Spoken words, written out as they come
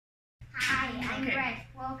Okay. Rex.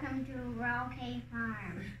 Welcome to Rocky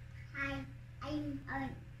Farm. Hi, I'm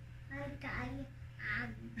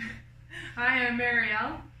Hi, I'm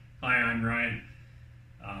Marielle. Hi, I'm Ryan.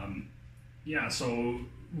 So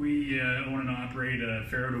we own and operate a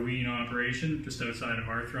farrow to wean operation just outside of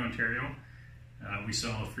Arthur, Ontario. We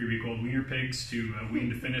sell 3-week-old weaner pigs to a wean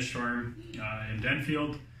to finish farm in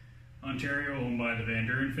Denfield, Ontario, owned by the Van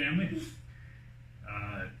Duren family.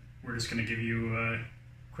 We're just going to give you a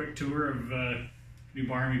quick tour of new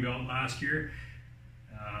barn we built last year.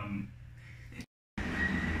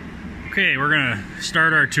 Okay, we're going to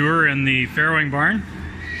start our tour in the farrowing barn.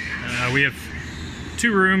 We have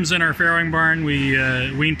 2 rooms in our farrowing barn. We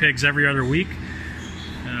wean pigs every other week.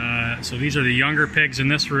 So these are the younger pigs in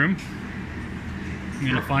this room. I'm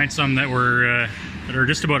going to find some that are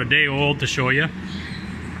just about a day old to show you.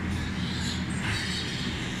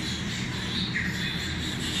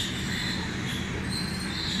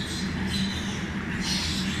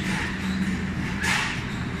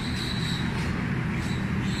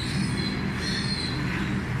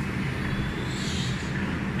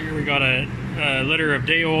 Here we got a litter of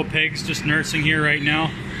day-old pigs just nursing here right now.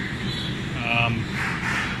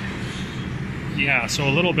 So a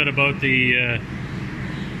little bit about the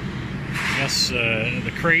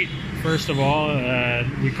the crate. First of all,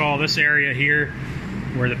 we call this area here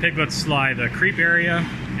where the piglets lie the creep area,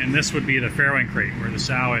 and this would be the farrowing crate where the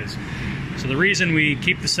sow is. So the reason we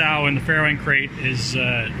keep the sow in the farrowing crate is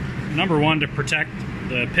number one, to protect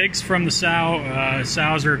the pigs from the sow.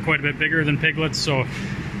 Sows are quite a bit bigger than piglets, so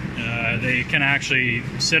they can actually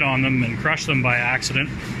sit on them and crush them by accident.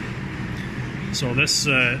 So this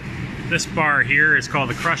bar here is called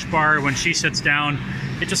the crush bar. When she sits down,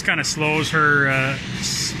 it just kind of slows her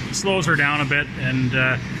down a bit, and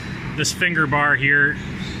this finger bar here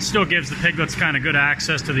still gives the piglets kind of good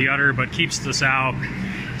access to the udder, but keeps the sow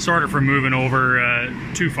sort of from moving over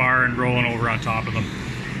too far and rolling over on top of them.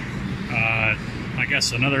 I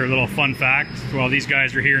guess another little fun fact while these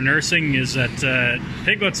guys are here nursing is that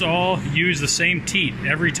piglets all use the same teat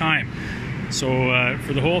every time. So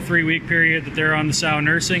for the whole 3-week period that they're on the sow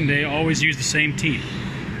nursing, they always use the same teat.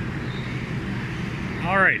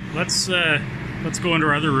 All right, let's go into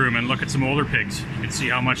our other room and look at some older pigs. You can see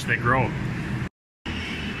how much they grow.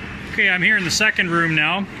 Okay, I'm here in the second room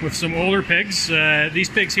now with some older pigs. These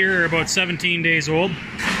pigs here are about 17 days old.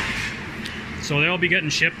 So they'll be getting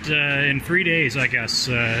shipped in 3 days, I guess.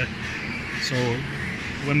 So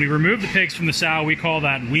when we remove the pigs from the sow, we call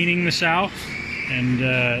that weaning the sow. And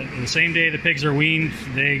the same day the pigs are weaned,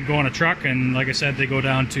 they go on a truck, and like I said, they go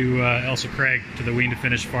down to Elsa Craig to the wean to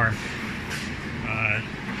finish farm. I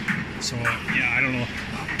don't know.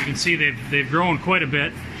 You can see they've grown quite a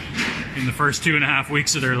bit in the first 2.5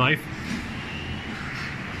 weeks of their life.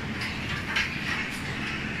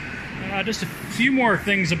 Just a few more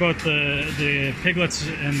things about the piglets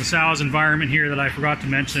and the sow's environment here that I forgot to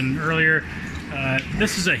mention earlier.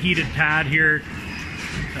 This is a heated pad here.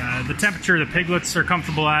 The temperature the piglets are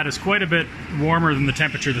comfortable at is quite a bit warmer than the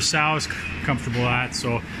temperature the sow is comfortable at.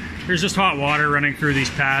 So there's just hot water running through these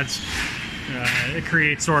pads. It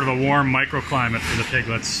creates sort of a warm microclimate for the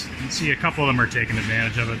piglets. You can see a couple of them are taking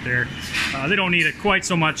advantage of it there. They don't need it quite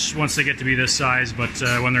so much once they get to be this size, but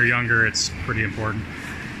when they're younger, it's pretty important.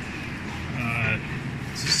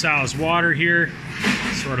 This is sow's water here,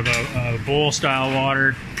 sort of a bowl style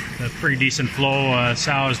water. A pretty decent flow.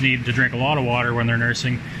 Sows need to drink a lot of water when they're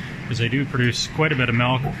nursing because they do produce quite a bit of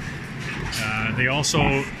milk. They also,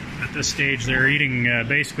 at this stage, they're eating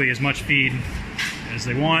basically as much feed as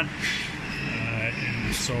they want.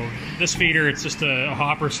 And so this feeder, it's just a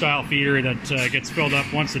hopper style feeder that gets filled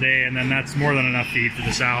up once a day, and then that's more than enough feed for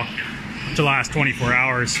the sow to last 24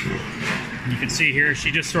 hours. And you can see here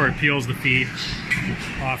she just sort of peels the feed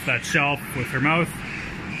off that shelf with her mouth,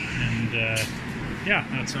 and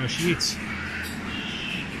that's how she eats.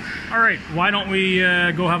 All right, why don't we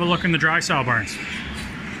go have a look in the dry sow barns?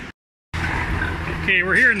 Okay,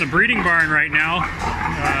 we're here in the breeding barn right now.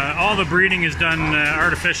 All the breeding is done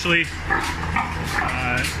artificially.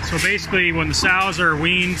 So basically, when the sows are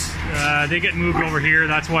weaned, they get moved over here.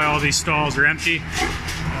 That's why all these stalls are empty.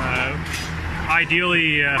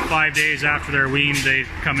 Ideally, 5 days after they're weaned, they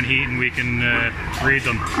come in heat and we can breed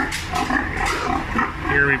them.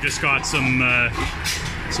 Here we've just got some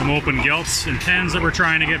open gilts and tens that we're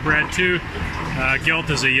trying to get bred to. Gilt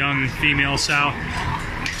is a young female sow.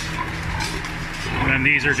 And then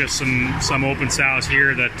these are just some open sows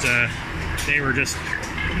here that they were just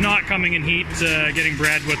not coming in heat, getting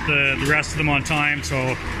bred with the rest of them on time,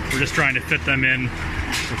 so we're just trying to fit them in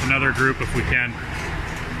with another group if we can.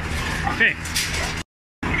 Okay.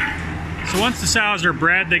 So once the sows are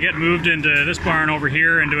bred, they get moved into this barn over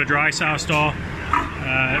here, into a dry sow stall.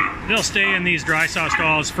 They'll stay in these dry sow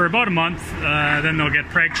stalls for about a month, then they'll get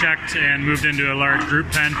preg checked and moved into a large group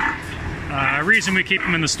pen. Reason we keep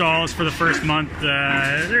them in the stalls for the first month,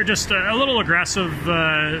 they're just a little aggressive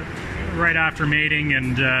right after mating,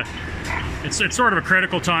 and it's sort of a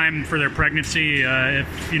critical time for their pregnancy.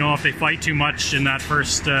 If they fight too much in that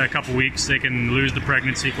first couple weeks, they can lose the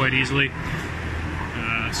pregnancy quite easily.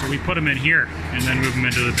 So we put them in here and then move them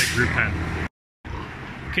into the big group pen.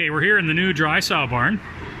 Okay, we're here in the new dry sow barn.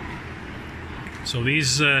 So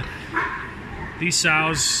these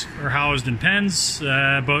sows are housed in pens,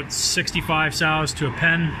 about 65 sows to a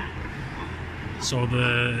pen. So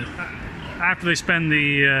after they spend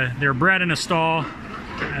they're bred in a stall,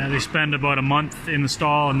 they spend about a month in the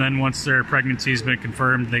stall, and then once their pregnancy has been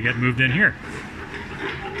confirmed, they get moved in here.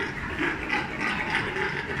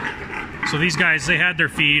 So these guys, they had their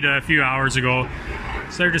feed a few hours ago,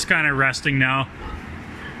 so they're just kind of resting now.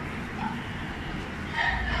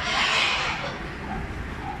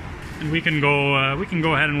 And we can go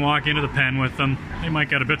ahead and walk into the pen with them. They might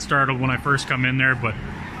get a bit startled when I first come in there, but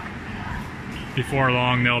before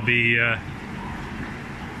long they'll be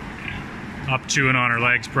up chewing on her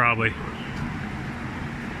legs probably.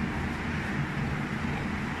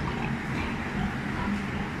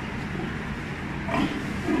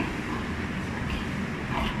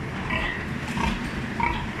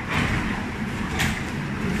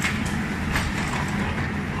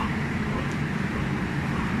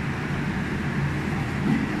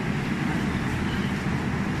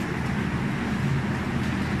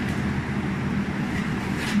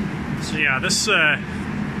 So yeah,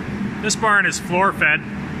 this barn is floor fed.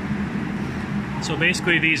 So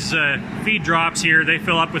basically these feed drops here, they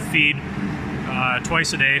fill up with feed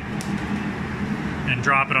twice a day and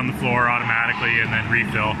drop it on the floor automatically and then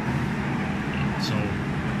refill. So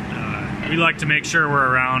we like to make sure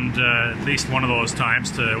we're around at least one of those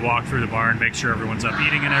times to walk through the barn, make sure everyone's up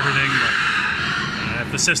eating and everything. But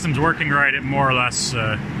if the system's working right, it more or less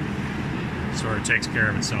sort of takes care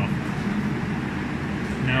of itself.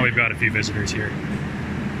 Now we've got a few visitors here.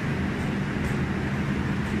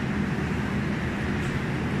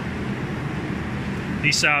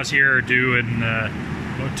 These sows here are due in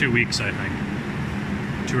about 2 weeks, I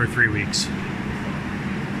think. 2 or 3 weeks.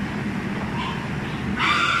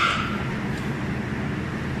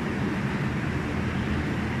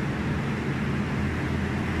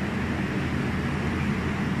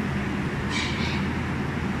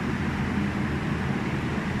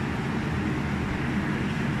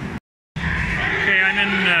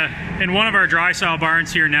 In one of our dry sow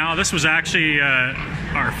barns here now. This was actually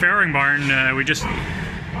our farrowing barn. We just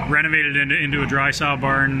renovated into a dry sow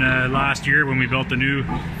barn last year when we built the new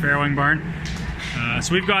farrowing barn.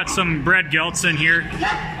 So we've got some bred gilts in here,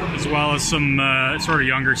 as well as some sort of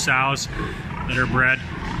younger sows that are bred.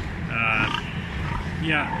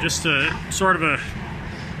 Yeah, just a sort of a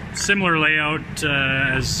similar layout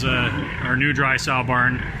as our new dry sow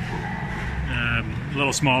barn. A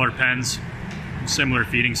little smaller pens. Similar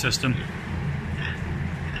feeding system.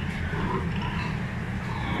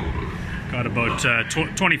 Got about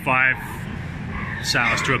 25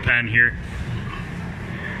 sows to a pen here.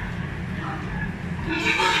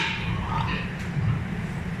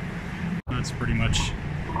 That's pretty much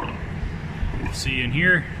what you see in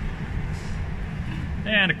here.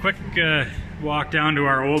 And a quick walk down to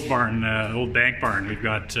our old barn, old bank barn. We've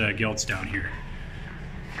got gilts down here.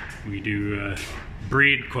 We do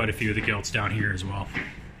breed quite a few of the gilts down here as well.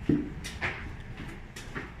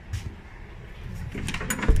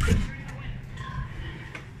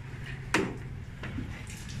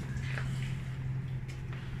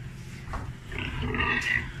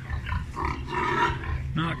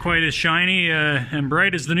 Not quite as shiny and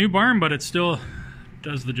bright as the new barn, but it still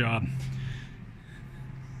does the job.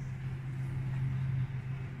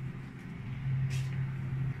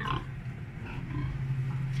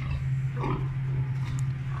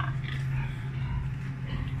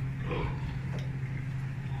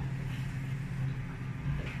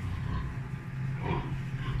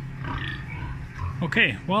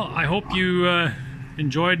 Okay, well, I hope you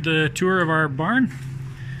enjoyed the tour of our barn,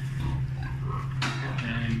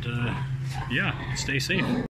 and yeah, stay safe.